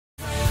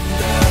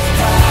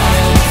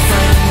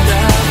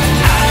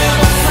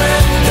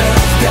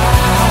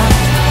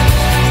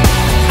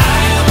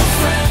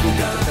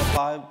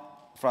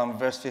from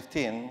verse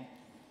 15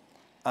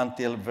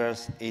 until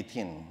verse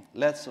 18.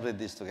 Let's read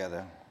this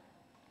together.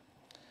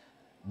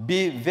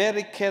 Be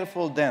very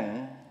careful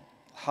then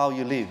how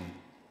you live,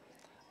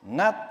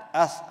 not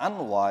as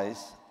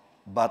unwise,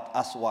 but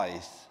as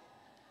wise,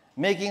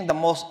 making the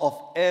most of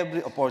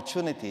every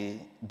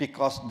opportunity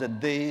because the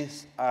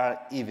days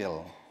are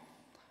evil.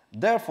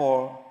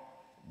 Therefore,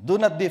 do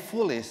not be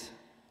foolish,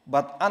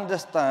 but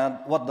understand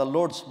what the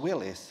Lord's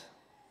will is.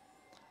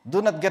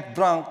 Do not get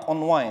drunk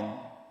on wine,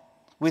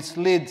 which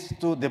leads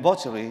to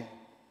debauchery.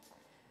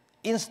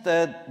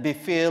 Instead, be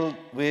filled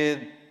with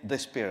the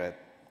Spirit.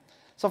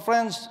 So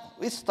friends,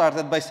 we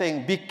started by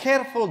saying, be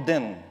careful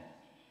then.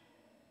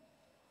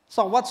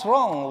 So what's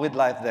wrong with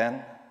life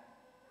then?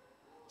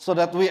 So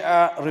that we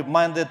are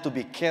reminded to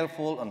be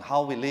careful on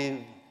how we live.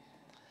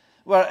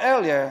 Where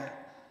earlier,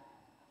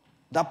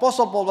 the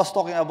Apostle Paul was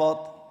talking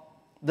about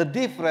the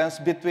difference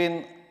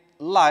between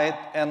light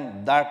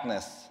and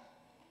darkness.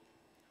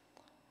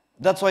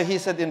 That's why he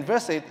said in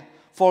verse 8,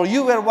 for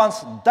you were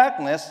once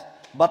darkness,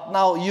 but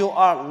now you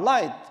are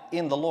light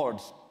in the Lord.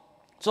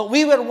 So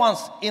we were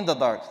once in the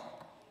dark.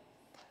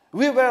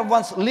 We were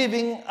once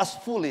living as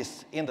foolish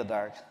in the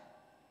dark.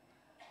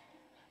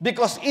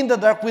 Because in the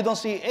dark, we don't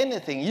see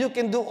anything. You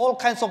can do all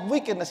kinds of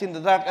wickedness in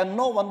the dark and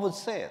no one would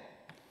say it.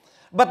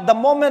 But the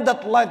moment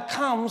that light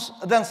comes,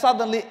 then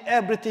suddenly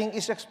everything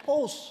is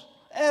exposed.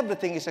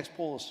 Everything is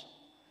exposed.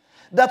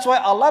 That's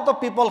why a lot of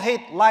people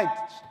hate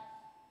light.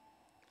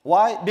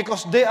 Why?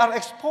 Because they are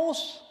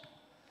exposed.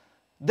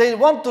 They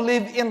want to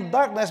live in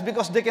darkness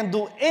because they can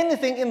do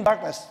anything in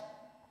darkness.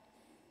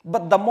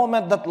 But the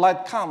moment that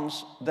light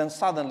comes, then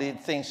suddenly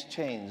things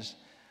change.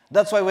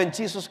 That's why when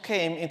Jesus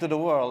came into the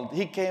world,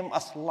 he came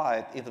as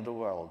light into the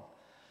world.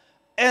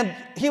 And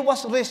he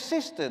was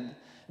resisted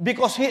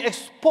because he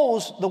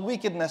exposed the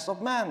wickedness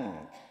of man.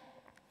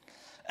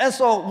 And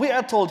so we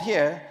are told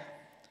here,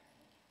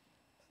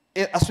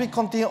 as we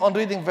continue on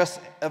reading verse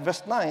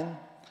 9,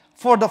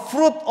 for the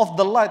fruit of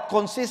the light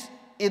consists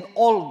in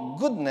all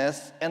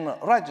goodness and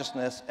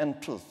righteousness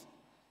and truth.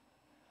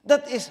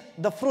 That is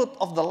the fruit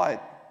of the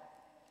light.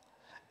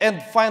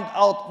 And find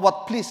out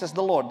what pleases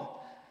the Lord.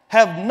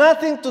 Have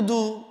nothing to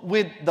do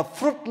with the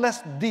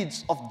fruitless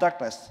deeds of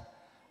darkness,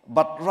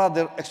 but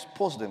rather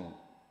expose them.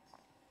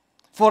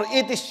 For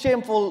it is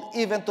shameful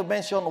even to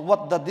mention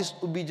what the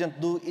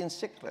disobedient do in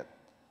secret.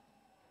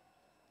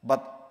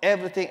 But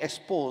everything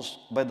exposed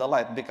by the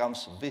light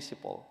becomes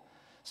visible.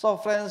 So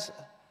friends,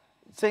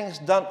 things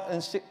done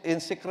in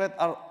secret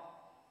are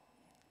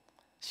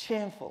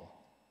shameful.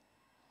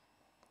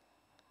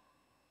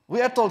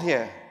 We are told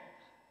here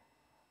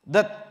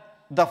that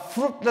the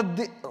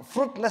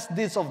fruitless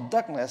deeds of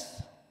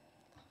darkness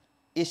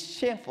is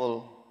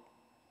shameful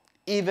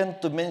even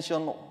to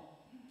mention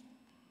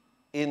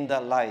in the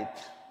light.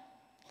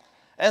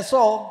 And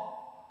so,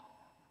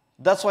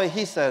 that's why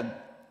he said,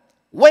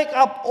 wake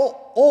up,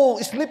 O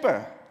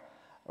sleeper,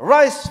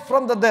 rise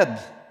from the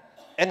dead,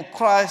 and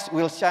Christ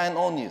will shine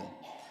on you.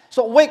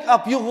 So wake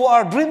up, you who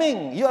are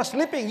dreaming, you are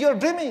sleeping, you are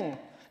dreaming.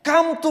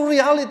 Come to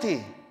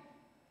reality.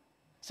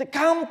 Say,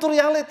 come to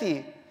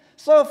reality.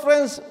 So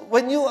friends,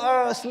 when you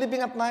are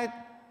sleeping at night,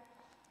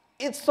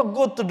 it's so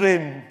good to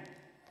dream.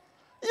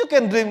 You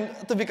can dream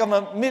to become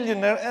a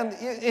millionaire, and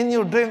in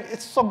your dream,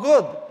 it's so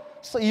good.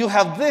 So you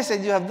have this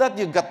and you have that,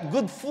 you got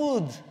good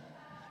food.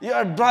 You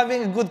are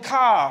driving a good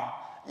car.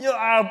 You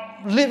are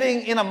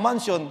living in a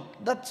mansion.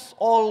 That's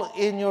all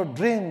in your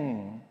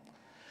dream.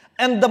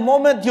 And the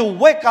moment you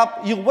wake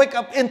up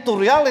into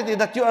reality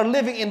that you are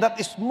living in that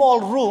small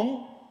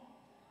room.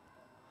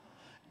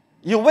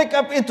 You wake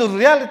up into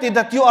reality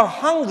that you are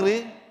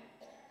hungry,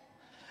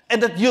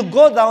 and that you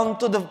go down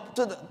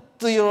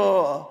to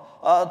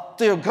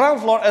your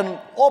ground floor and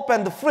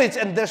open the fridge,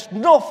 and there's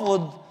no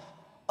food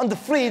on the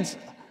fridge.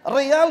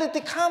 Reality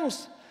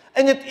comes,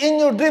 and yet in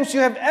your dreams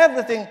you have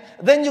everything.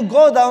 Then you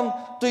go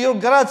down to your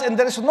garage and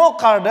there is no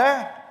car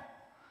there.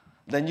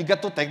 Then you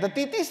get to take the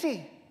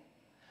TTC.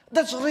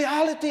 That's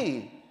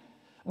reality.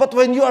 But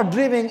when you are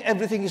dreaming,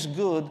 everything is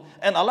good,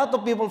 and a lot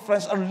of people,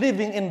 friends, are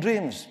living in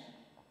dreams.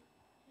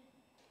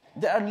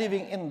 They are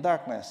living in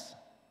darkness.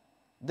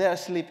 They are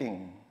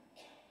sleeping.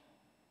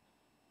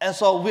 And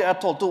so we are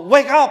told to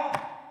wake up.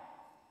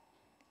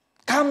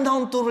 Come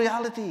down to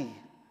reality.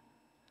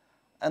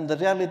 And the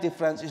reality,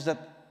 friends, is that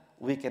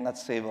we cannot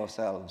save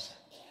ourselves.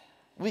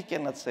 We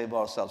cannot save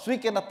ourselves. We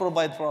cannot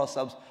provide for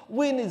ourselves.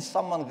 We need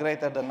someone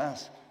greater than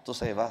us to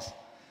save us.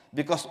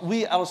 Because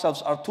we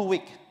ourselves are too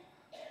weak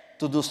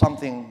to do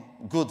something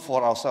good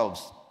for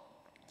ourselves.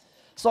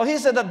 So he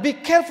said that be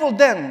careful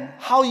then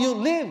how you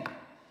live.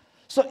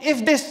 So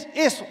if this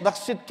is the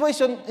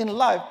situation in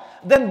life,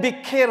 then be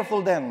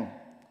careful then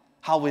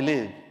how we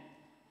live.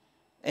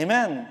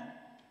 Amen.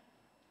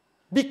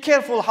 Be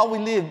careful how we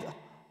live.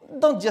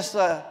 Don't just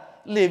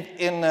live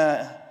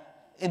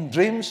in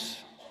dreams,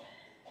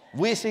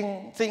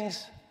 wishing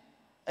things,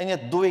 and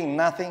yet doing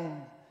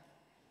nothing.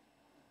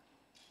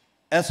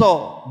 And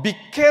so, be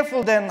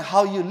careful then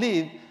how you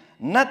live,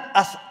 not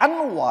as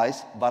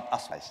unwise, but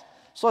as wise.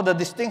 So the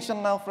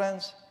distinction now,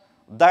 friends,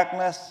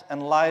 darkness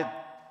and light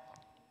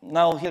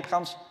Now here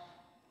comes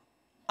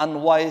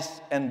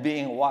unwise and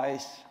being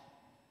wise.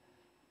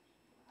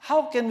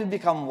 How can we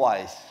become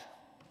wise?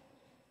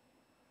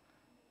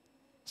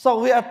 So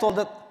we are told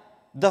that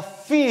the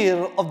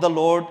fear of the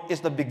Lord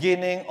is the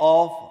beginning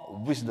of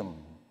wisdom.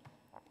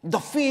 The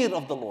fear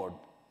of the Lord.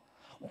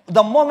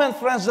 The moment,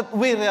 friends, that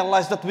we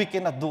realize that we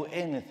cannot do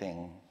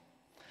anything,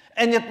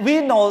 and yet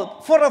we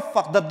know for a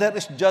fact that there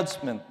is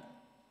judgment.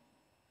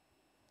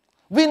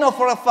 We know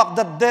for a fact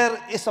that there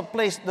is a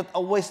place that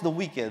awaits the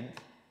wicked,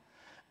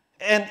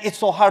 and it's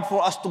so hard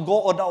for us to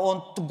go on our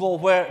own to go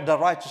where the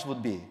righteous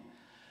would be.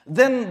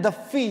 Then the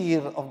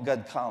fear of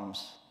God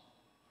comes.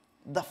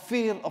 The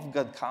fear of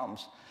God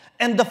comes.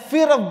 And the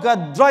fear of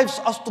God drives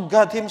us to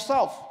God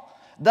Himself.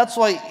 That's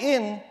why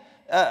in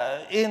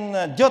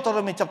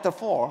Deuteronomy chapter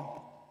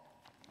 4,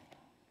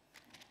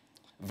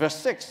 verse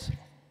 6,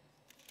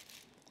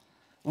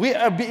 we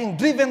are being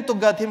driven to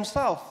God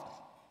Himself.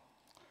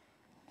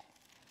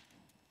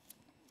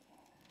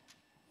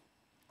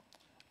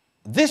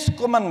 These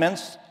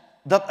commandments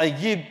that I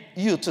give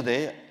you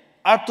today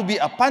are to be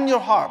upon your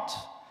heart.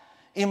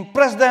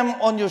 Impress them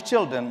on your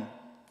children.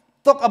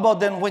 Talk about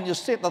them when you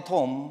sit at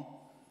home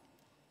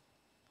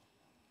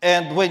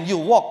and when you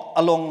walk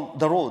along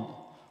the road,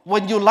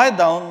 when you lie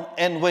down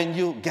and when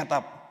you get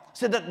up.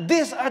 Say that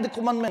these are the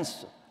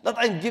commandments that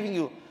I'm giving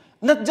you.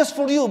 Not just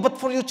for you, but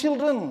for your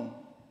children.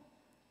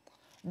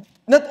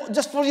 Not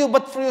just for you,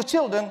 but for your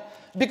children.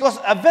 Because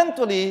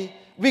eventually,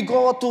 we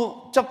go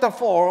to chapter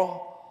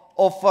 4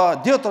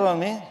 of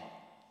Deuteronomy,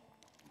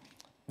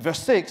 verse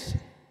 6.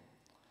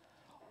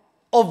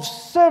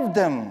 Observe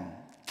them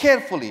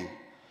carefully,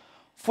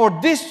 for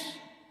this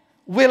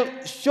will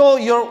show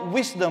your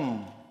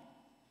wisdom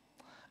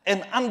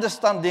and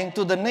understanding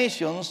to the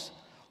nations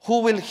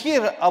who will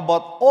hear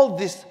about all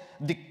these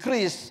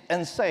decrees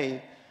and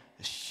say,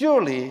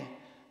 surely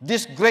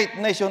this great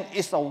nation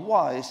is a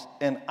wise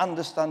and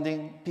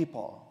understanding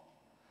people.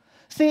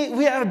 See,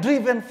 we are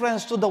driven,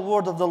 friends, to the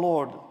word of the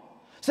Lord.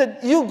 Said,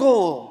 you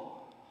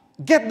go,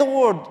 get the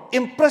word,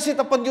 impress it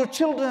upon your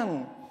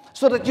children,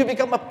 so that you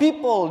become a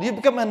people, you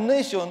become a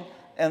nation,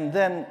 and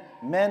then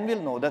men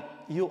will know that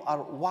you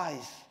are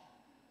wise.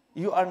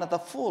 You are not a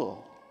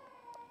fool.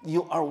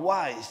 You are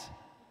wise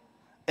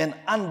and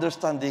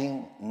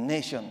understanding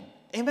nation.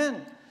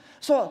 Amen.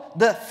 So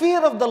the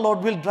fear of the Lord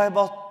will drive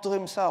us to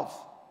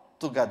Himself,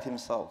 to God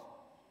Himself.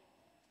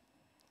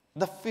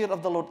 The fear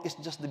of the Lord is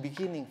just the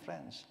beginning,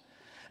 friends.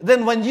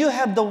 Then when you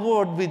have the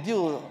word with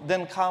you,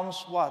 then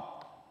comes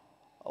what?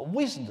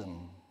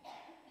 Wisdom.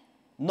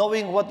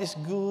 Knowing what is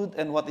good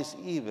and what is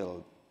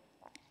evil.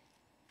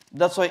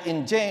 That's why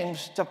in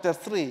James chapter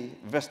 3,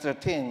 verse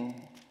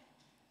 13,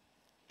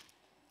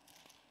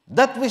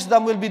 that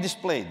wisdom will be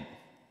displayed.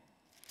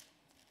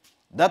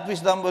 That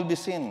wisdom will be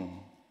seen.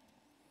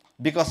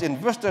 Because in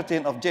verse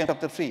 13 of James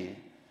chapter 3,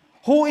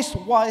 who is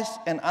wise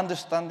and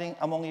understanding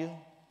among you?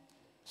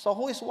 So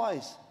who is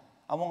wise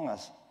among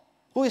us?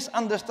 Who is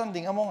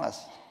understanding among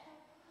us?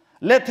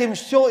 Let him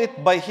show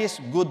it by his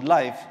good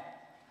life,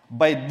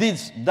 by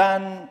deeds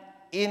done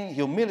in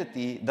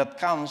humility that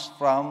comes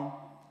from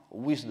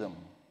wisdom.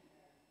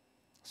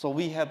 So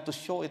we have to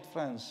show it,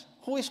 friends.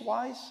 Who is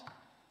wise?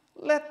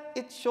 Let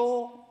it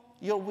show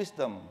your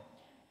wisdom.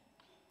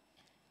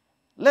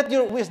 Let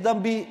your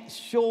wisdom be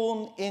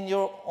shown in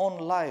your own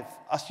life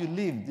as you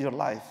live your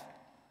life.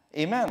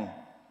 Amen.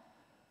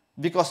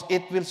 Because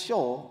it will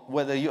show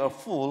whether you are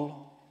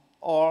fool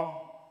or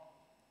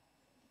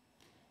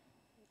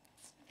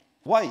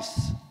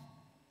wise.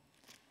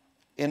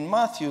 In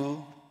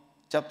Matthew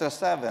chapter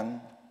 7,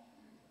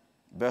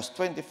 verse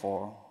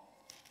 24,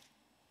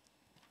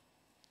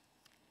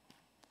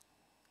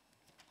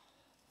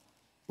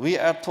 we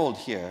are told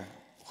here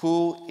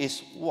who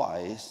is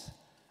wise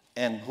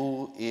and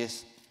who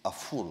is a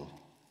fool.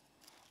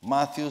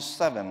 Matthew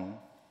 7,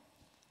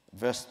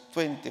 verse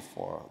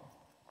 24.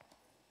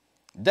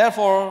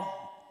 Therefore,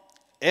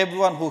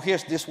 everyone who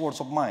hears these words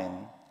of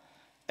mine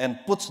and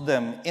puts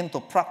them into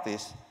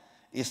practice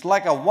is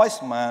like a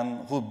wise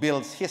man who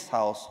builds his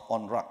house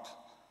on rock.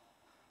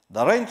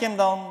 The rain came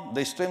down,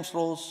 the streams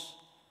rose,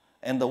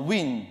 and the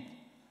wind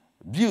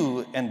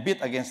blew and beat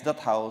against that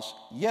house,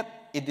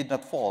 yet it did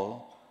not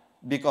fall,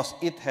 because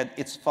it had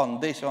its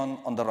foundation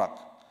on the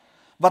rock.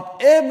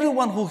 But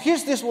everyone who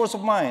hears these words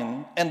of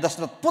mine and does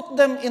not put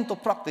them into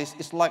practice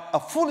is like a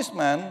foolish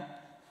man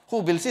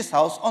who builds his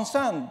house on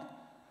sand.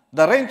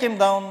 The rain came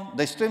down,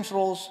 the streams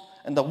rose,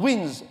 and the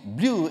winds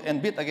blew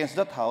and beat against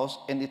that house,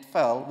 and it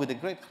fell with a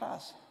great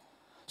crash.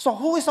 So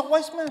who is a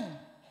wise man?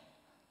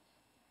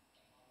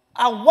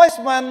 A wise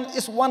man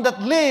is one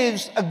that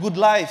lives a good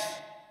life.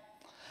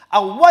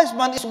 A wise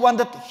man is one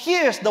that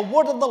hears the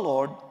word of the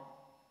Lord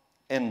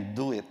and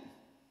do it.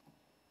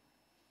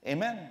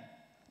 Amen.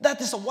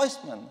 That is a wise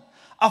man.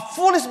 A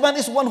foolish man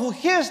is one who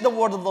hears the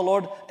word of the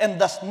Lord and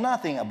does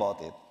nothing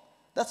about it.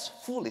 That's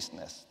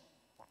foolishness.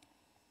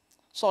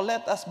 So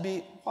let us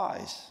be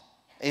wise.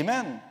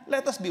 Amen.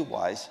 Let us be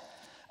wise.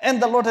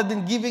 And the Lord has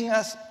been giving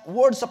us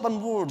words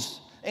upon words,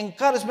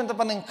 encouragement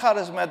upon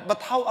encouragement,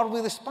 but how are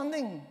we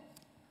responding?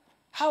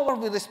 How are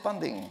we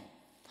responding?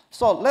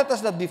 So let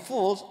us not be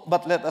fools,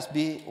 but let us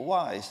be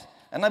wise.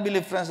 And I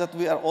believe, friends, that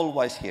we are all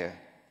wise here.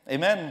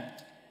 Amen.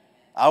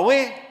 Are we?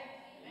 Amen.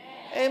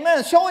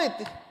 Amen. Show it.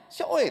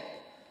 Show it.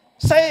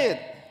 Say it.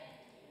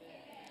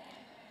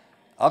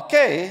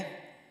 Okay.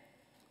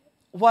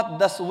 What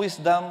does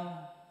wisdom,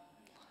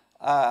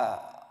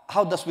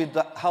 how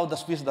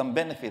does wisdom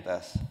benefit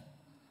us?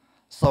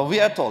 So we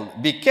are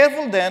told, be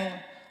careful then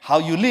how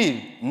you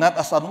live, not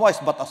as unwise,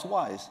 but as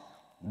wise.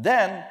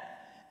 Then,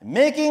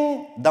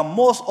 making the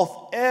most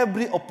of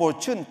every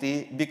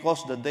opportunity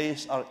because the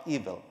days are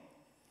evil.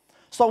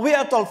 So we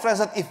are told, friends,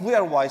 that if we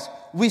are wise,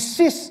 we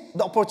seize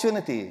the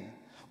opportunity.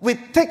 We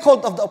take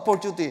hold of the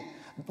opportunity.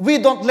 We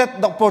don't let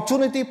the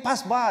opportunity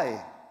pass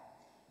by.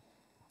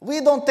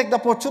 We don't take the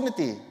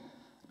opportunity.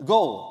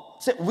 Go.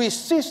 So we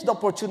seize the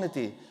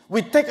opportunity.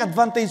 We take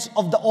advantage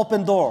of the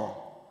open door.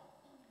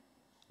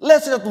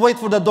 Let's not wait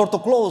for the door to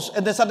close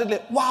and then suddenly,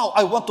 wow,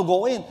 I want to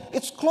go in.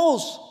 It's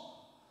closed.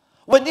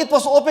 When it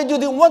was open, you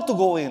didn't want to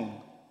go in.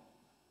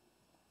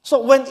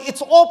 So when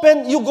it's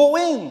open, you go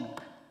in.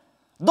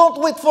 Don't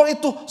wait for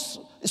it to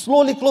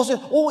slowly close it.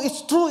 Oh,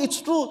 it's true,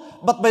 it's true.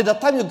 But by the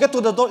time you get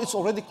to the door, it's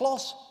already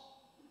closed.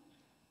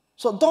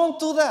 So don't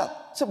do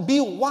that. So be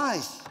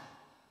wise.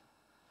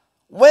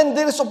 When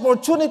there is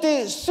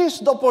opportunity, seize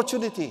the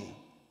opportunity.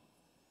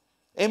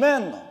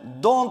 Amen.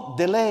 Don't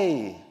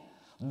delay.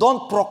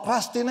 Don't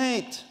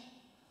procrastinate.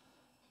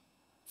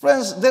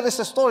 Friends, there is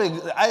a story.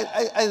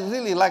 I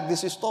really like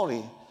this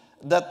story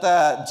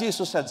that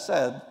Jesus had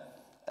said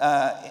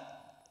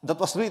that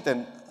was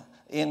written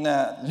in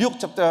Luke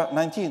chapter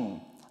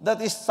 19.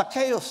 That is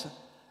Zacchaeus.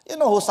 You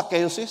know who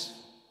Zacchaeus is?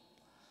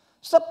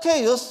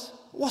 Zacchaeus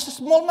was a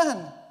small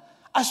man,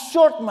 a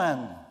short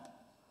man.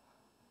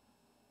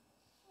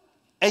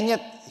 And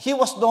yet, he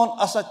was known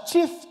as a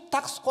chief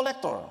tax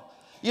collector.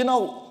 You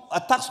know,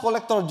 a tax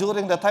collector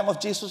during the time of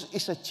Jesus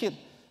is a cheat.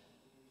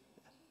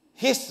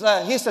 He's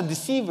a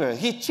deceiver.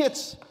 He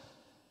cheats.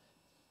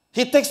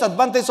 He takes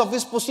advantage of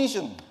his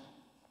position.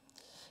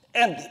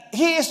 And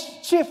he is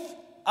chief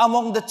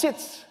among the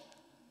cheats.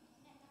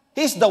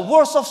 He's the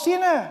worst of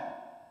sinner.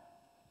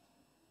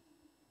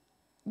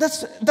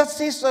 That's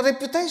his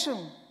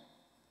reputation.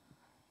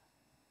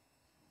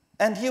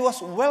 And he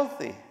was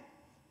wealthy.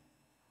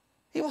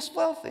 He was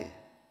wealthy.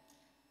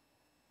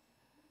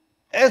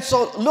 And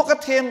so look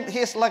at him.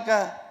 He's like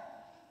a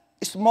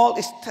small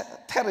is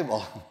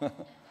terrible.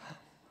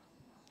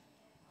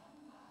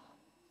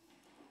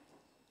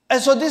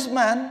 And so this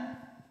man,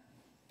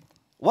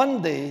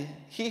 one day,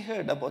 he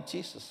heard about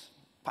Jesus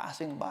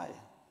passing by.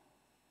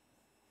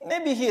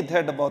 Maybe he had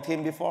heard about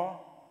him before.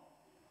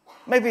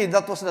 Maybe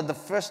that was not the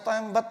first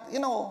time. But, you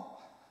know,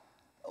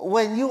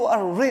 when you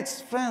are rich,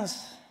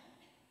 friends,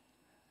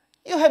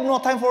 you have no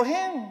time for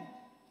him.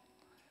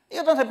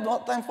 You don't have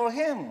no time for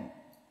him.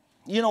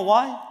 You know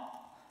why?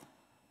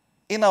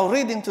 In our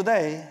reading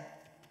today,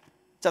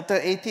 chapter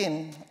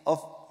 18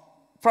 of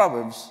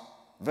Proverbs,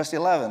 verse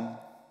 11,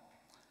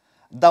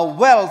 the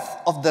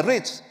wealth of the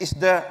rich is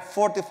their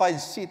fortified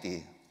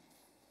city.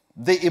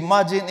 They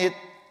imagine it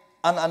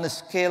an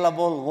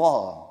unscalable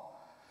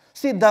wall.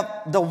 See,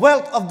 the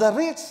wealth of the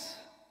rich,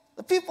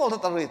 the people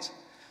that are rich,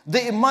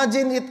 they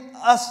imagine it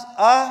as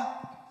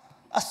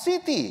a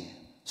city,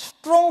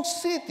 strong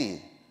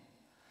city,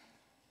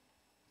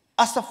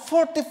 as a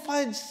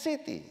fortified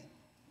city.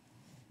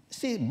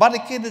 See,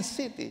 barricaded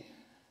city.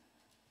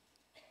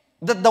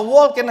 That the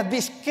wall cannot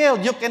be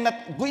scaled. You cannot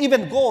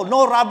even go.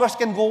 No robbers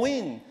can go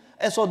in.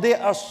 And so they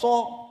are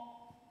so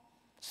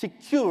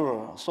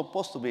secure,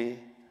 supposed to be,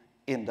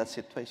 in that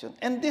situation.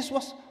 And this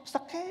was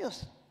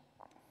Zacchaeus.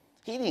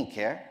 He didn't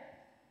care.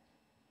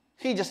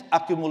 He just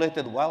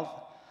accumulated wealth.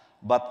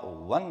 But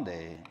one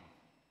day,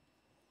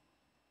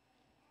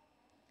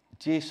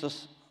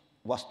 Jesus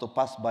was to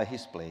pass by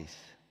his place.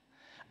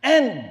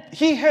 And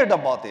he heard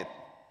about it.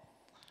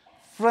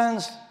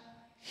 Friends,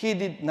 he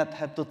did not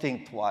have to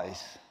think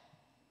twice.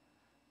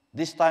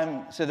 This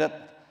time, said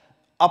that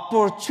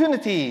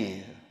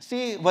opportunity.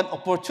 See, when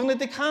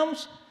opportunity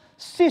comes,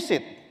 seize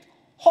it.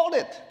 Hold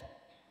it.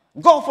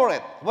 Go for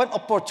it when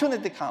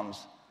opportunity comes.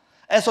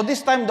 And so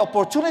this time, the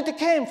opportunity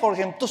came for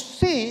him to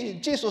see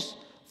Jesus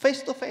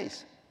face to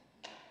face.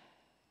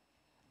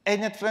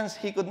 And yet, friends,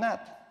 he could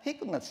not. He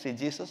could not see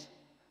Jesus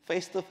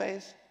face to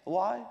face.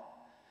 Why?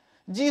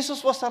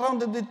 Jesus was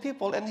surrounded with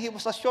people and he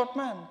was a short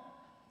man.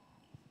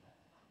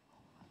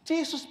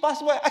 Jesus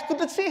passed by. I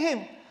couldn't see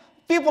him.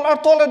 People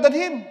are taller than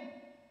him.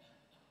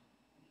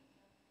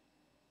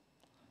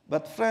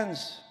 But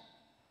friends,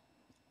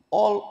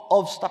 all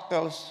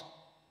obstacles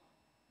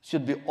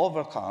should be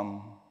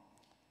overcome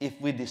if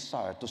we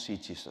desire to see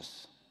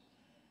Jesus.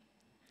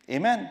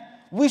 Amen.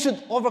 We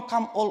should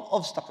overcome all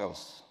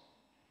obstacles.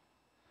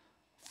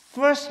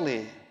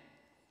 Firstly,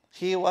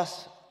 he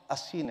was a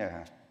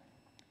sinner.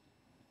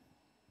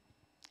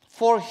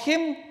 For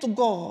him to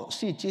go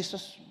see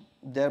Jesus,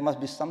 there must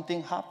be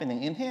something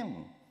happening in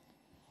him.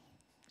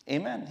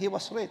 Amen. He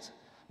was rich.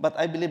 But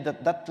I believe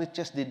that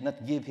riches did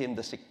not give him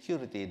the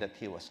security that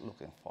he was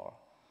looking for.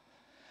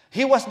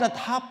 He was not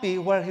happy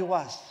where he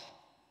was.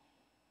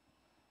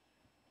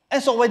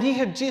 And so when he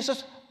heard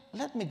Jesus,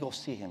 let me go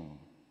see him.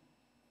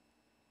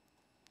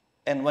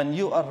 And when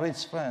you are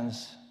rich,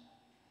 friends,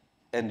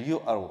 and you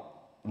are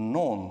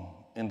known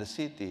in the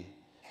city,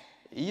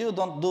 you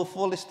don't do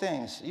foolish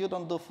things. You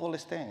don't do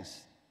foolish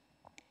things.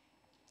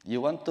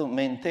 You want to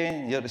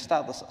maintain your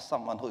status as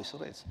someone who is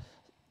rich.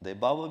 They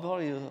bow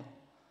before you.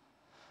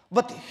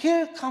 But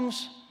here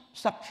comes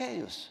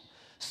Zacchaeus,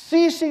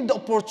 seizing the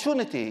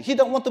opportunity. He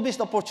don't want to miss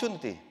the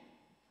opportunity.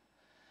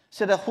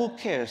 Said that who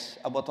cares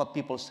about what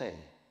people say?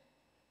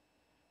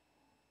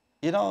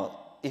 You know,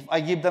 if I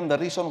give them the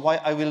reason why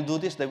I will do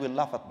this, they will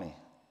laugh at me.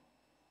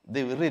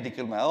 They will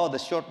ridicule me. Oh, the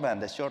short man,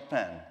 the short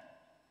man.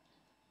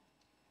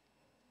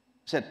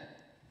 Said,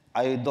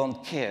 I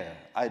don't care.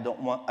 I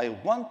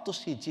want to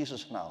see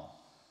Jesus now.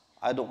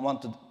 I don't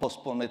want to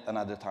postpone it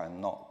another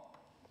time. No.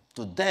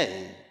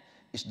 Today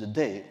is the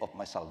day of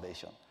my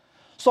salvation.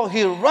 So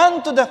he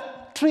ran to the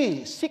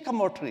tree,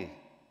 sycamore tree.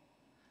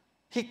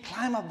 He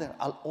climbed up there,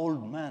 an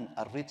old man,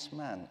 a rich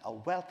man, a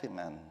wealthy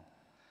man,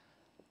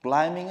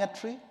 climbing a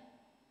tree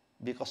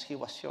because he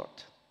was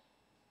short.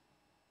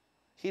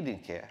 He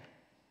didn't care.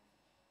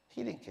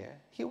 He didn't care.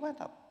 He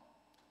went up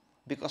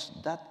because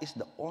that is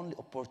the only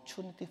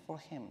opportunity for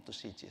him to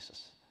see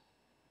Jesus.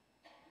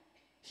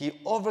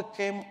 He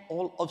overcame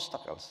all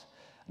obstacles.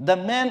 The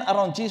man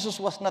around Jesus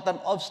was not an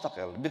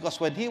obstacle because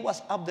when he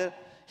was up there,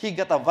 he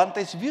got a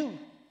vantage view.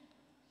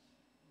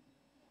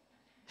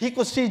 He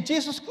could see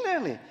Jesus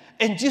clearly,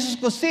 and Jesus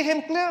could see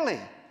him clearly.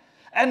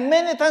 And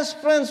many times,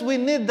 friends, we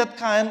need that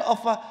kind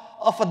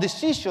of a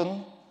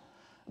decision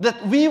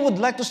that we would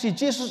like to see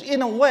Jesus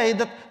in a way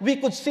that we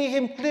could see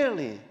him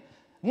clearly,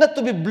 not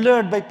to be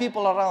blurred by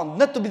people around,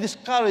 not to be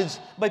discouraged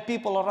by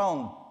people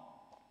around,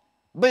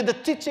 by the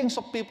teachings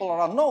of people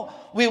around. No,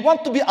 we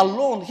want to be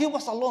alone. He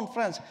was alone,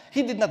 friends.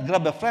 He did not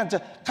grab a friend, say,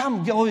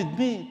 come go with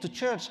me to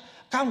church.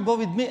 Come go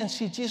with me and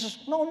see Jesus.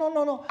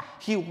 No.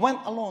 He went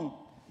alone,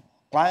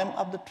 climbed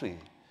up the tree,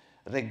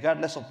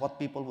 regardless of what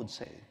people would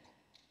say.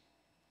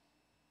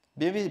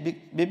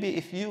 Maybe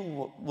if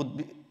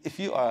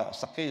you are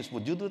Zacchaeus,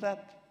 would you do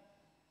that?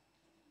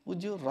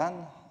 Would you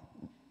run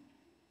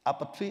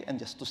up a tree and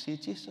just to see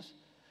Jesus?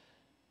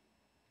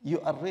 You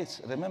are rich.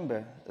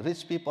 Remember,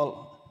 rich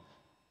people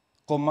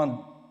command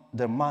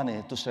their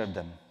money to serve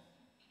them.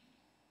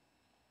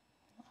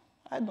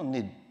 I don't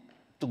need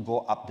to go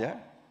up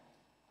there.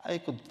 I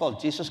could call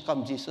Jesus,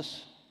 come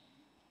Jesus.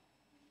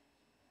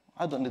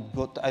 I don't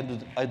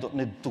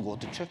need to go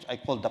to church. I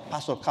call the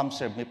pastor, come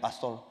serve me,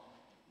 pastor.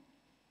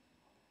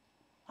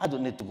 I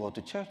don't need to go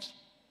to church.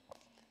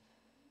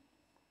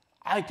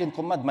 I can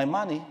command my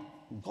money,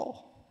 go,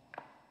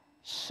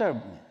 serve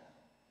me.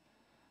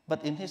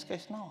 But in his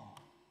case, no.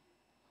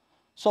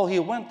 So he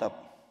went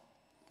up.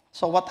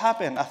 So what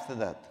happened after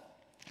that?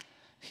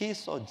 He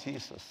saw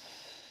Jesus.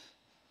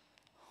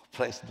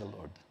 Praise the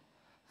Lord.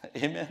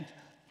 Amen.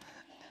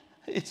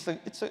 It's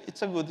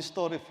a good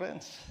story,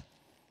 friends.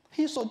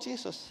 He saw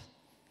Jesus.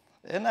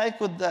 And I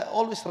could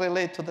always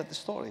relate to that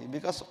story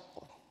because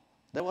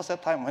there was a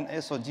time when I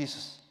saw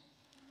Jesus.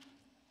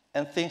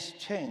 And things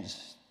changed.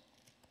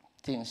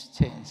 Things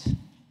changed.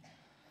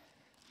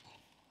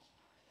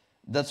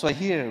 That's why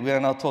here we are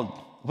now told,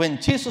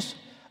 when Jesus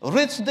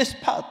reached this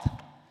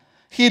spot,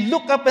 he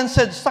looked up and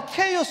said,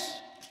 Zacchaeus,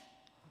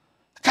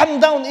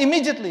 come down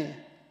immediately.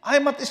 I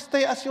must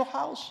stay at your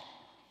house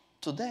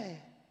today.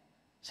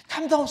 He said,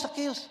 come down,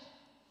 Zacchaeus.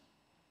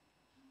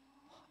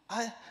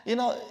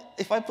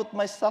 If I put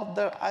myself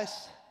there,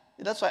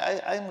 that's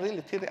why I'm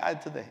really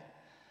teary-eyed today.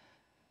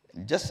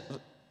 Just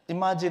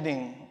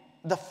imagining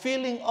the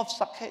feeling of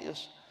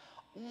Zacchaeus,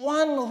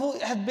 one who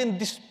had been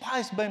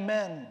despised by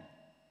men,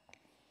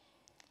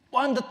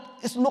 one that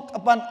is looked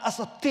upon as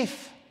a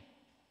thief.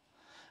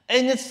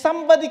 And yet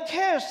somebody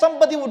cares,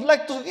 somebody would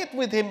like to eat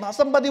with him,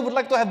 somebody would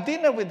like to have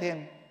dinner with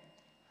him.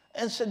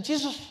 And said,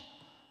 Jesus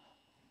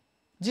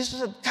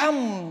said,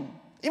 come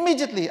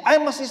immediately, I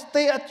must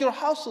stay at your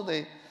house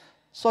today.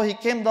 So he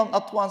came down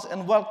at once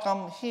and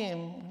welcomed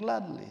him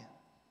gladly.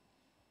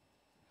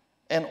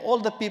 And all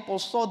the people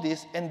saw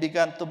this and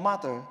began to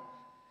mutter,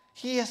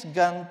 he has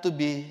gone to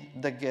be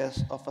the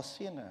guest of a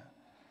sinner.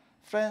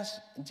 Friends,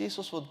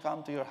 Jesus would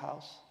come to your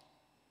house.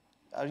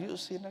 Are you a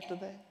sinner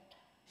today?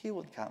 He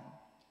would come.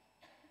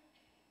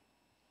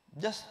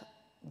 Just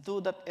do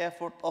that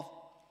effort of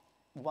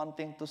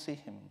wanting to see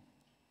him.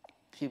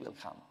 He will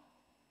come.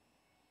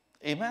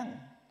 Amen.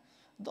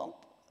 Don't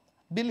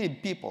believe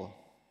people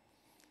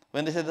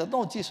when they say that,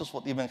 no, Jesus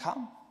won't even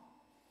come.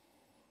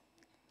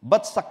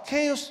 But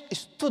Zacchaeus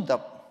stood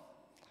up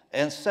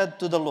and said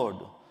to the Lord,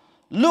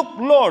 look,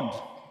 Lord,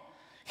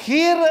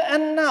 here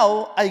and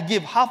now I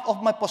give half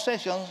of my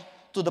possessions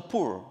to the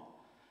poor.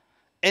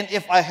 And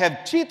if I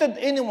have cheated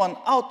anyone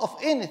out of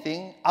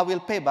anything, I will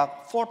pay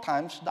back 4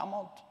 times the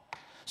amount.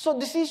 So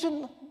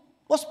decision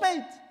was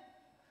made.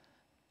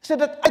 He said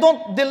that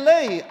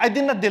I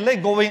did not delay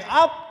going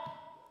up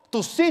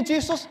to see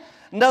Jesus.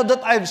 Now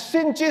that I've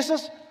seen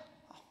Jesus,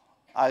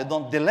 I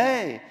don't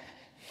delay.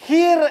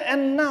 Here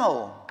and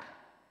now,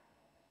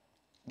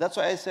 That's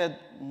why I said,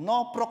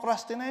 no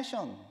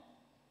procrastination.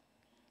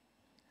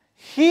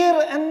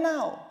 Here and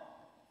now.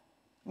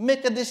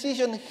 Make a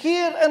decision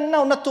here and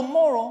now, not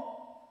tomorrow,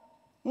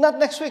 not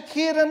next week,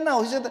 here and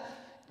now. He said,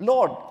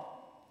 Lord,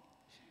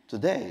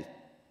 today,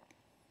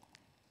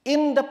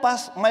 in the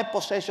past, my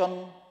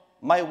possession,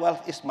 my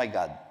wealth is my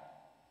God.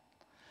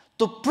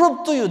 To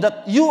prove to you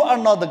that you are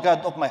not the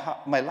God of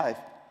my life,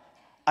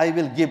 I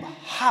will give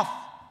half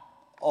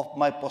of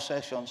my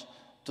possessions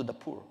to the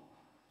poor.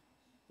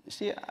 You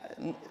see,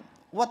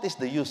 what is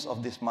the use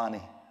of this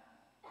money?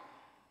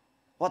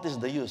 What is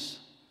the use?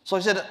 So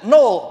he said,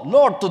 no,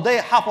 Lord, today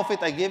half of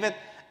it I give it,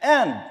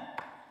 and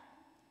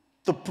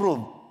to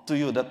prove to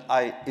you that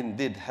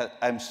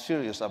I'm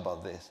serious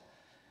about this.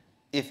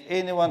 If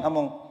anyone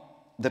among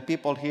the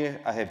people here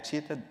I have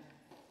cheated,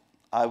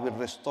 I will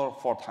restore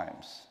 4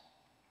 times.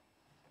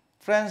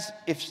 Friends,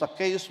 if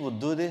Zacchaeus would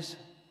do this,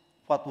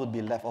 what would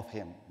be left of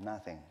him?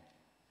 Nothing.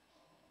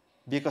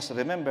 Because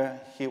remember,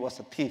 he was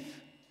a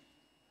thief.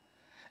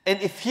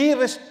 And if he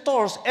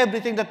restores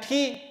everything that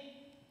he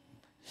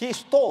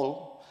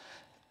stole,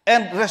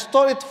 and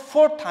restore it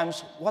 4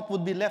 times, what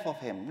would be left of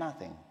him?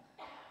 Nothing.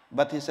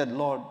 But he said,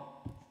 Lord,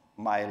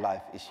 my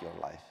life is your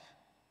life.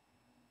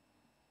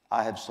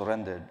 I have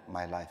surrendered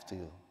my life to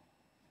you.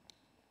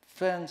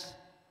 Friends,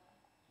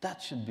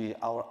 that should be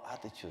our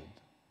attitude.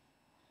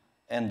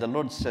 And the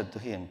Lord said to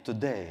him,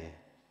 today,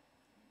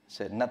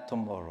 said, not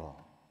tomorrow.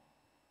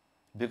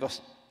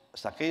 Because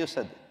Zacchaeus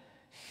said,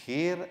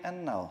 here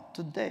and now,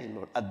 today,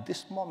 Lord, at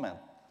this moment,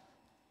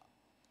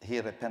 he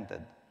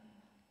repented.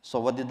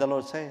 So what did the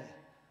Lord say?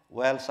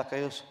 Well,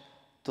 Zacchaeus,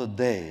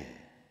 today,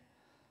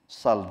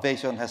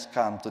 salvation has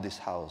come to this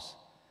house,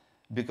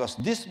 because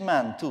this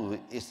man too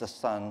is the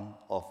son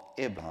of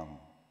Abraham.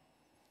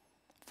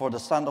 For the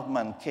Son of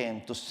Man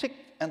came to seek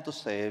and to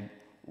save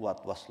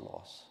what was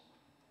lost.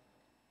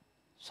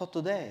 So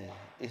today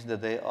is the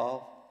day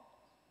of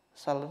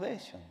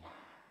salvation.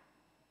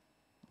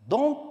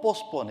 Don't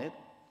postpone it.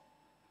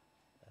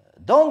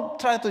 Don't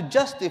try to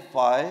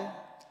justify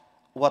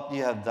what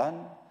you have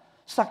done.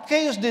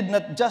 Zacchaeus did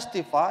not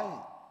justify.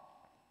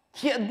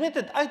 He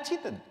admitted, I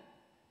cheated.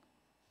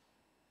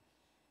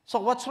 So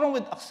what's wrong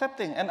with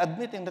accepting and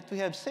admitting that we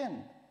have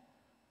sinned?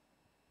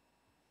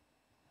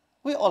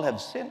 We all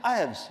have sinned. I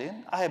have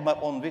sinned. I have my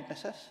own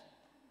weaknesses.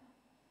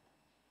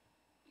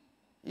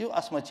 You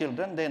ask my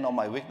children, they know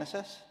my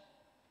weaknesses.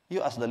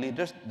 You ask the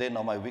leaders, they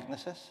know my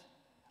weaknesses.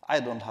 I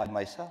don't hide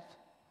myself.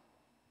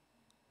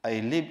 I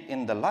live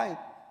in the light.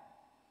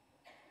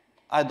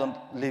 I don't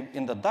live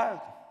in the dark.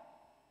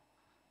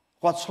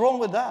 What's wrong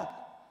with that?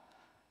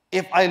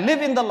 If I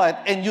live in the light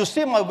and you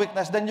see my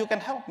weakness, then you can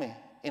help me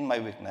in my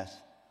weakness.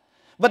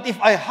 But if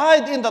I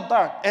hide in the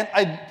dark and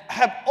I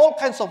have all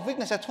kinds of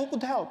weaknesses, who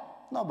could help?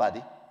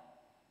 Nobody.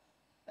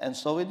 And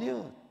so with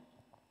you.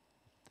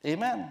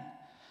 Amen.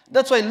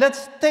 That's why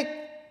let's take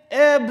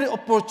every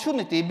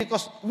opportunity,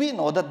 because we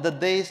know that the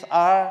days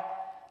are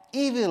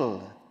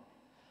evil.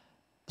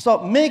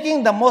 So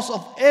making the most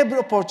of every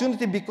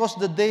opportunity, because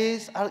the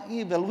days are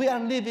evil. We are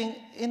living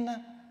in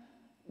a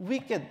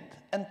wicked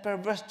and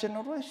perverse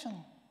generation,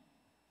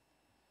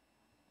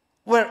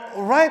 where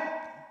right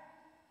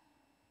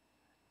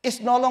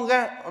is no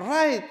longer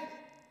right,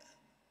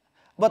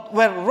 but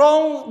where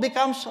wrong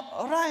becomes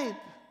right.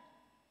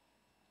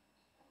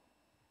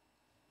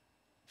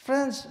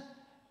 Friends,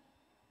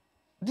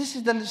 this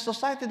is the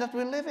society that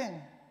we live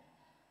in.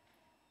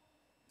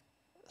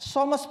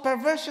 So much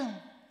perversion.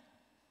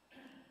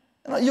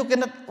 You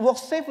cannot walk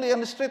safely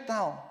on the street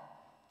now.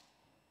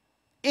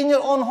 In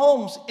your own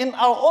homes, in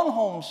our own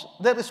homes,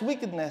 there is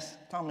wickedness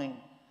coming.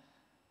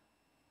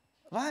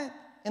 Right?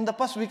 In the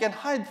past, we can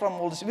hide from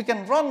all this. We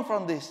can run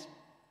from this.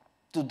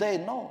 Today,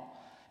 no.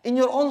 In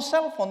your own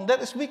cell phone, there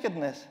is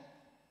wickedness.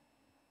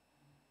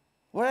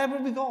 Wherever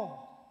we go.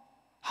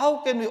 How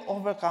can we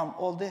overcome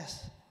all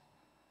this?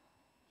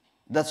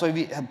 That's why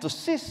we have to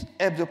seize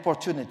every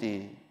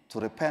opportunity to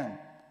repent.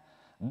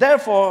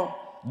 Therefore,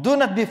 do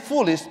not be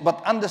foolish,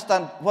 but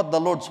understand what the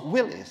Lord's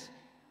will is.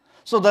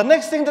 So the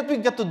next thing that we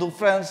get to do,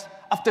 friends,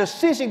 after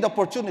seizing the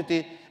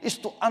opportunity, is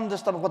to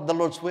understand what the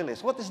Lord's will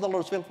is. What is the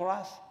Lord's will for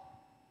us?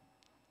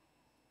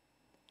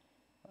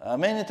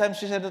 Many times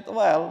she said that,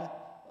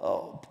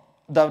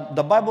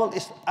 the Bible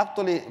is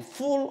actually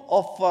full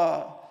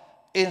of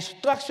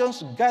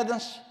instructions,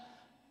 guidance,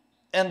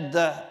 and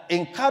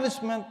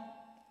encouragement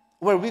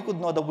where we could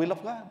know the will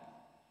of God.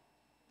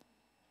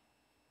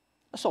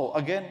 So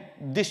again,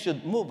 this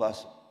should move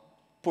us,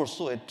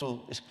 pursue it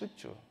through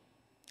Scripture.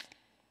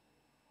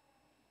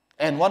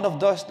 And one of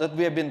those that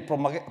we have been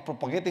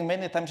propagating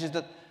many times is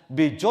that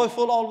be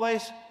joyful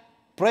always,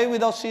 pray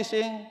without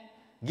ceasing,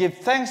 give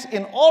thanks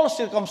in all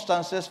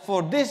circumstances,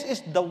 for this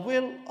is the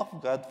will of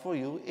God for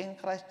you in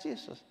Christ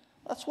Jesus.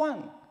 That's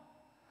one.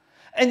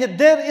 And yet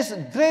there is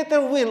a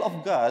greater will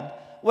of God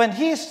when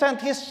He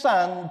sent His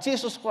Son,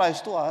 Jesus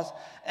Christ, to us.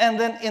 And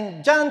then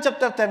in John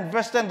chapter 10,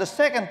 verse 10, the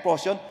second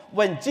portion,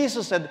 when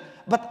Jesus said,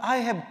 "But I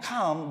have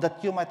come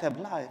that you might have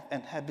life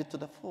and have it to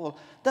the full."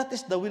 That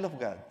is the will of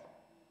God.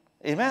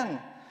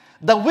 Amen.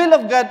 The will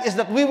of God is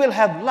that we will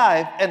have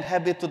life and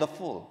have it to the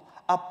full.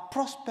 A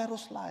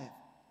prosperous life.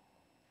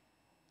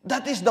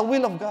 That is the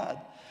will of God.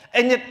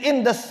 And yet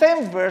in the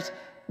same verse,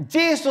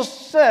 Jesus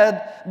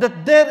said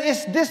that there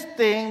is this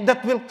thing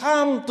that will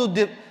come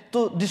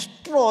to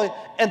destroy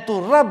and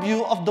to rob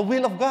you of the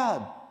will of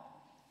God.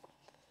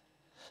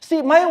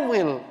 See, my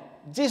will,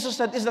 Jesus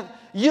said, is that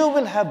you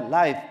will have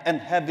life and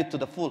have it to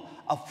the full.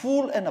 A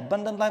full and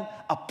abundant life,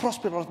 a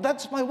prosperous life.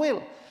 That's my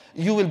will.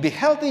 You will be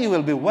healthy, you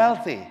will be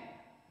wealthy.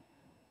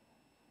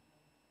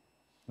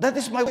 That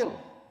is my will.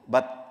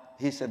 But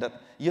he said that,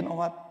 you know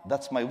what?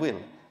 That's my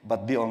will.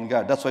 But be on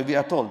guard. That's why we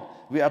are told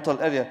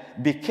earlier,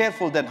 be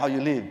careful then how you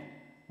live.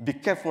 Be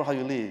careful how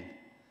you live.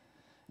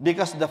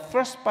 Because the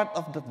first part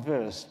of that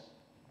verse,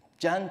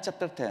 John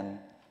chapter 10,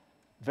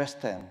 verse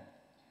 10,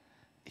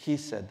 he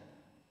said,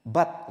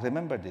 but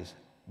remember this,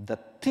 the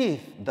thief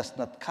does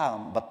not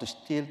come but to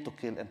steal, to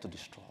kill, and to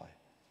destroy.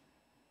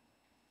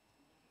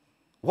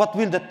 What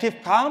will the thief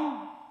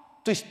come?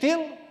 To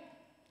steal,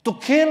 to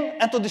kill,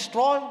 and to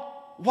destroy?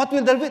 What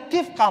will the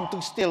thief come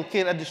to steal,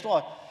 kill, and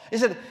destroy? He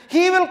said,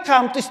 he will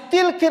come to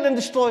steal, kill, and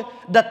destroy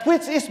that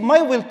which is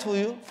my will to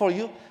you, for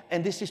you,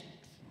 and this is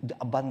the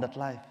abundant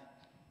life.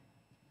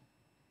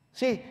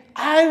 See,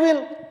 I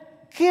will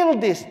kill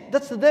this.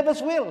 That's the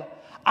devil's will.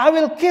 I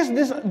will kiss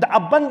this, the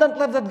abundant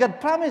life that God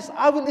promised.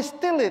 I will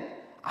steal it.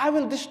 I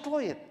will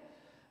destroy it.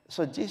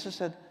 So Jesus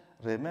said,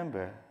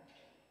 remember,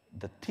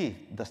 the thief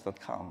does not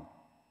come.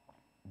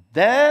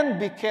 Then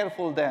be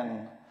careful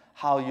then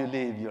how you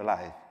live your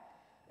life.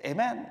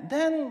 Amen.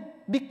 Then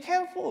be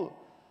careful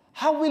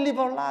how we live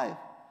our life.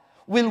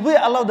 Will we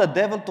allow the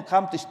devil to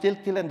come to steal,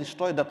 kill, and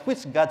destroy that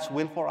which God's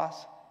will for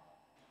us?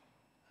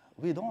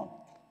 We don't.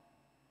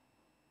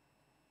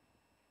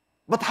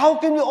 But how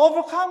can we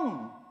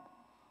overcome?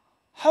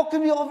 How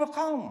can we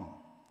overcome?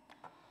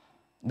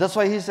 That's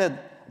why he said,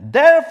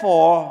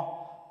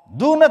 therefore,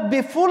 do not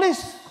be foolish,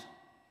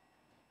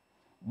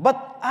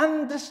 but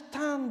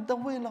understand the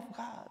will of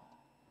God.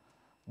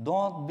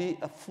 Don't be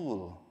a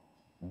fool,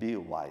 be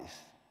wise.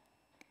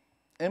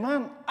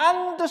 Amen.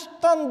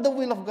 Understand the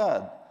will of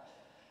God.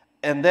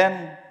 And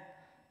then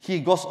he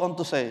goes on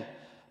to say,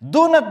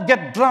 do not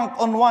get drunk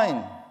on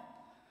wine,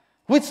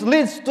 which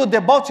leads to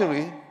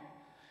debauchery.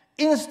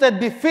 Instead,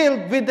 be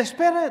filled with the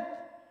Spirit.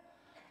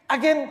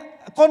 Again,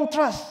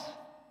 contrast.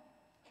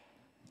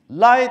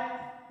 Light,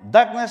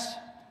 darkness,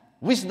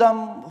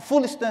 wisdom,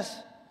 foolishness.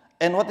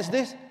 And what is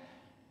this?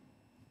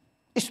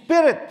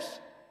 Spirit.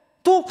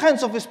 Two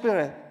kinds of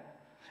spirit.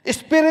 A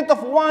spirit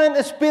of wine,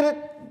 a spirit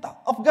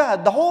of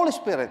God, the Holy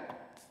Spirit.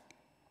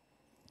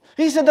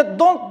 He said that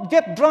don't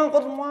get drunk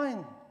on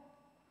wine.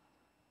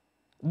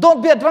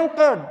 Don't be a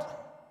drunkard.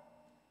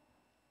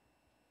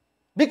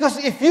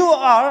 Because if you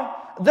are,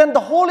 then the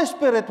Holy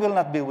Spirit will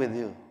not be with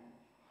you.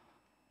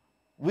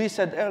 We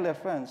said earlier,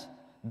 friends,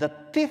 the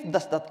thief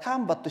does not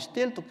come but to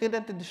steal, to kill,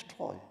 and to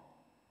destroy.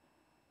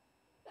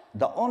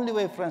 The only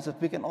way, friends,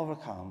 that we can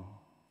overcome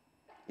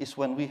is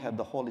when we have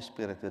the Holy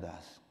Spirit with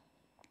us.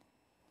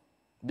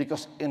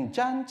 Because in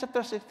John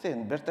chapter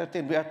 16, verse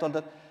 13, we are told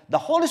that the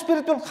Holy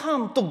Spirit will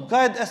come to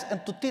guide us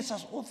and to teach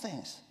us all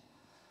things.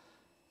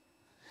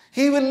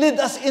 He will lead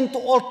us into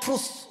all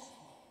truth.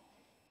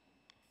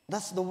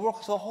 That's the work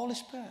of the Holy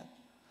Spirit.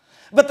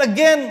 But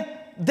again,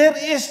 there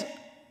is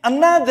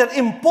another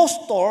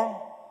impostor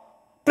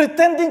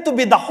pretending to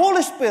be the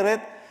Holy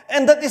Spirit,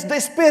 and that is the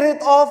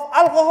spirit of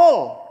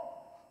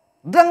alcohol,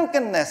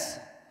 drunkenness.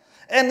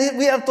 And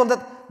we are told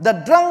that the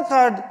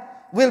drunkard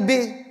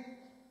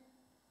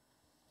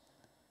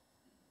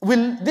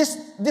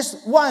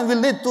this wine will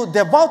lead to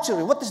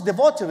debauchery. What is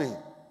debauchery?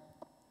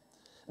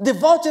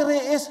 Debauchery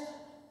is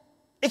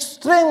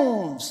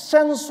extreme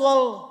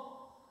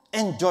sensual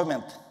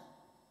enjoyment.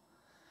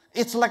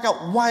 It's like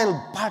a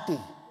wild party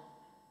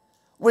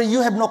where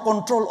you have no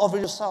control over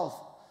yourself.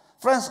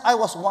 Friends, I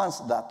was once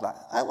that.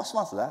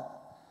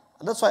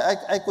 That's why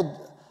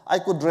I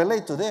could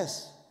relate to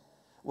this.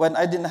 When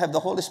I didn't have the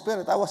Holy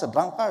Spirit, I was a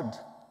drunkard.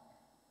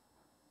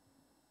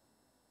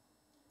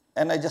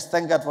 And I just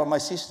thank God for my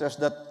sisters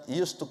that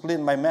used to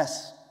clean my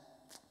mess.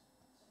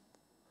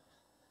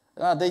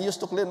 They used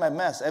to clean my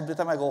mess every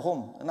time I go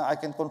home. I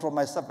can control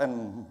myself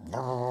and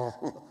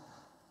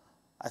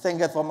I thank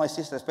God for my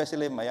sister,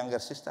 especially my younger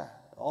sister.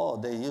 Oh,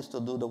 they used to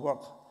do the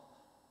work.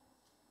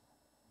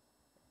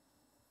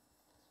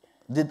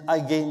 Did I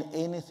gain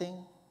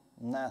anything?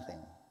 Nothing.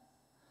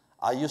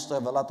 I used to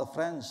have a lot of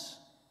friends.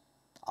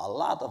 A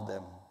lot of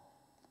them.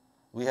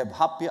 We have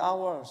happy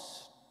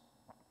hours.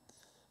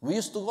 We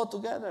used to go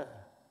together.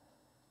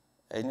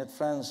 And yet,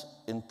 friends,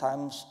 in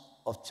times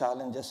of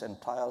challenges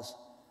and trials,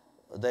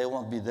 they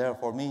won't be there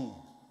for me.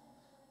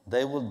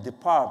 They will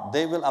depart.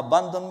 They will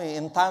abandon me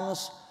in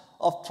times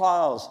of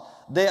trials.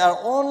 They are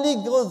only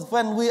good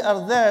when we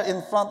are there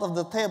in front of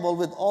the table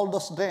with all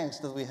those drinks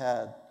that we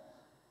had.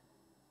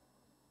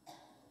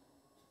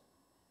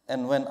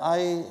 And when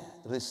I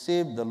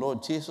received the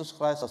Lord Jesus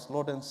Christ as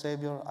Lord and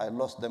Savior, I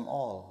lost them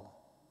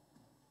all.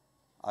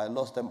 I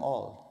lost them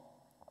all.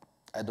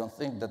 I don't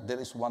think that there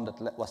is one that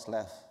was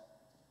left.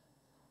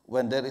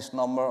 when there is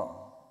no more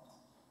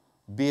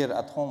beer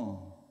at home,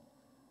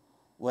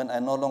 when I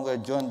no longer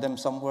join them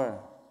somewhere,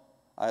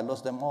 I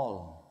lost them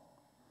all,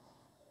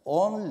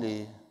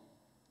 only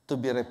to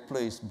be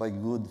replaced by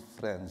good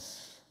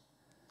friends.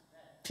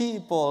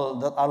 People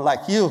that are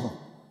like you.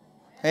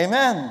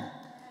 Amen.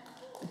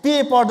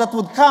 People that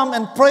would come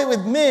and pray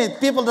with me.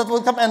 People that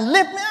would come and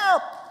lift me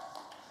up.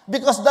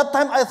 Because that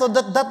time I thought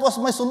that was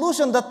my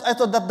solution. I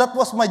thought that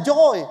was my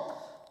joy.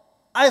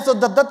 I thought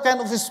that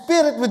kind of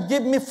spirit would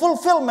give me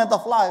fulfillment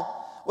of life.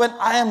 When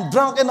I am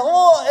drunk and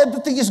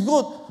everything is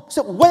good.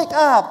 So wake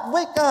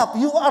up.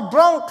 You are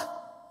drunk.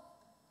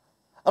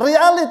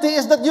 Reality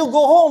is that you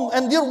go home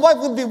and your wife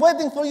will be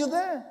waiting for you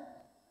there.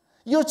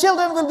 Your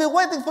children will be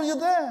waiting for you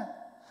there.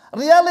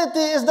 Reality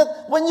is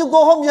that when you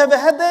go home, you have a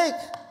headache.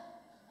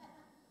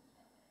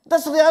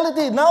 That's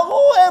reality.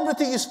 Now,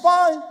 everything is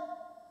fine.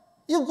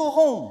 You go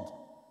home.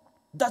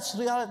 That's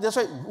reality. That's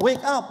right.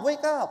 Wake up.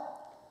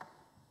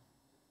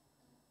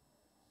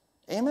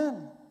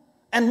 Amen.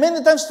 And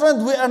many times,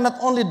 friends, we are not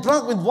only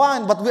drunk with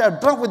wine, but we are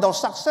drunk with our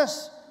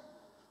success.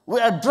 We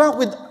are drunk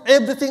with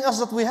everything else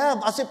that we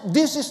have, as if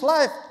this is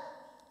life.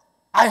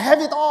 I have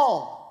it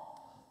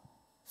all.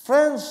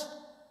 Friends,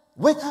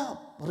 wake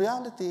up.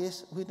 Reality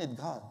is we need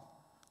God.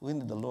 We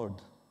need the Lord.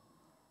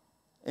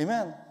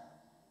 Amen.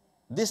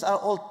 These are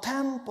all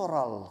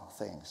temporal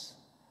things.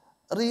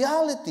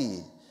 Reality.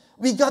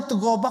 We got to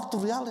go back to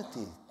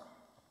reality.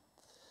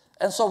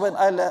 And so when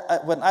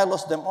I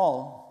lost them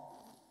all,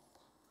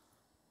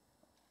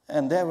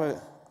 and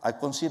I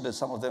considered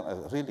some of them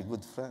really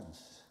good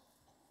friends.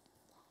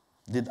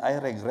 Did I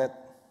regret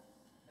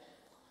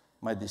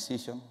my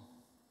decision?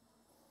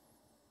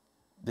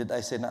 Did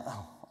I say,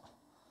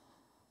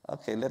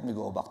 okay, let me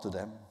go back to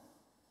them?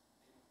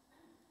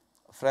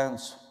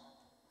 Friends,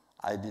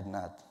 I did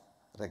not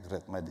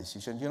regret my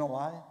decision. You know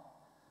why?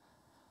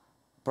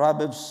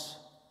 Proverbs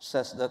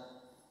says that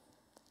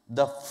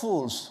the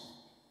fools,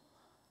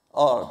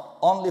 or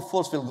only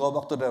fools will go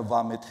back to their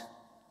vomit.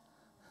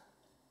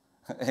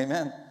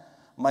 Amen.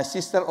 My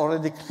sister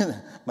already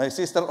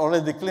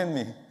cleaned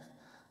me.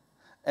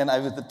 And I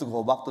wanted to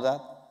go back to that.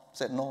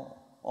 Said, no,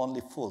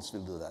 only fools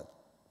will do that.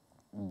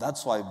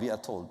 That's why we are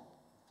told,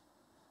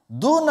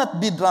 do not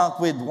be drunk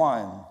with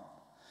wine.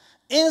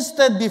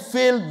 Instead, be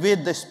filled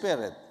with the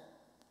Spirit.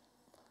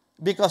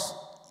 Because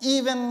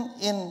even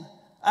in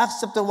Acts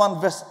chapter 1,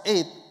 verse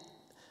 8,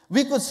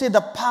 we could see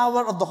the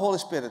power of the Holy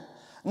Spirit.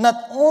 Not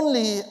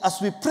only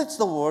as we preach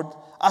the Word,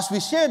 as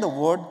we share the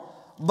Word,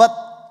 but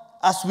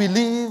as we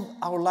live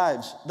our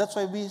lives. That's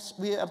why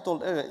we are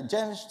told earlier,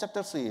 James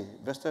chapter 3,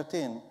 verse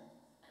 13,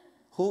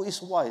 who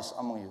is wise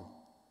among you?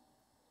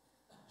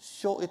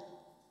 Show it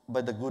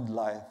by the good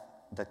life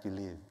that you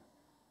live.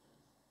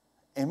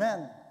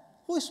 Amen.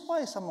 Who is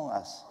wise among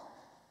us?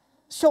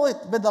 Show it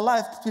by the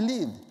life that we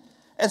live.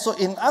 And so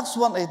in Acts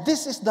 1:8,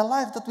 this is the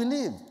life that we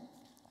live.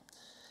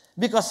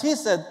 Because he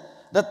said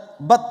that,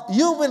 but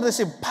you will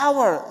receive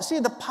power. See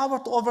the power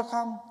to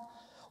overcome?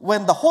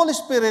 When the Holy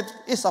Spirit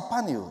is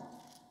upon you.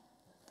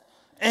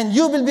 And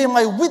you will be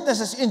my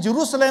witnesses in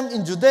Jerusalem,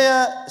 in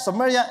Judea,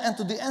 Samaria, and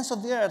to the ends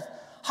of the earth.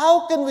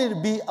 How can we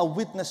be a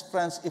witness,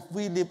 friends, if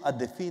we live a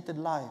defeated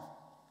life?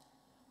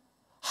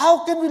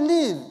 How can we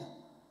live?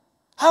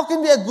 How can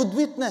we be a good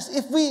witness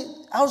if we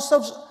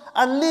ourselves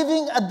are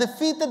living a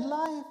defeated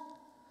life?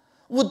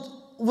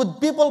 Would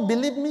people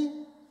believe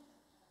me?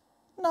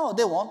 No,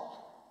 they won't.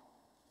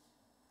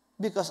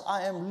 Because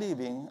I am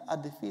living a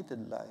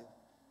defeated life.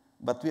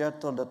 But we are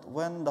told that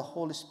when the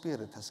Holy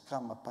Spirit has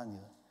come upon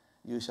you,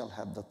 you shall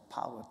have the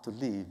power to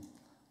live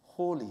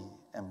holy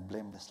and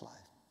blameless life.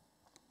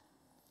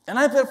 And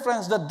I feel,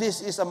 friends, that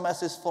this is a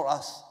message for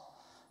us.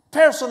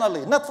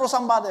 Personally, not for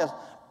somebody else.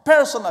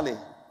 Personally.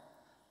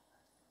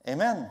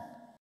 Amen.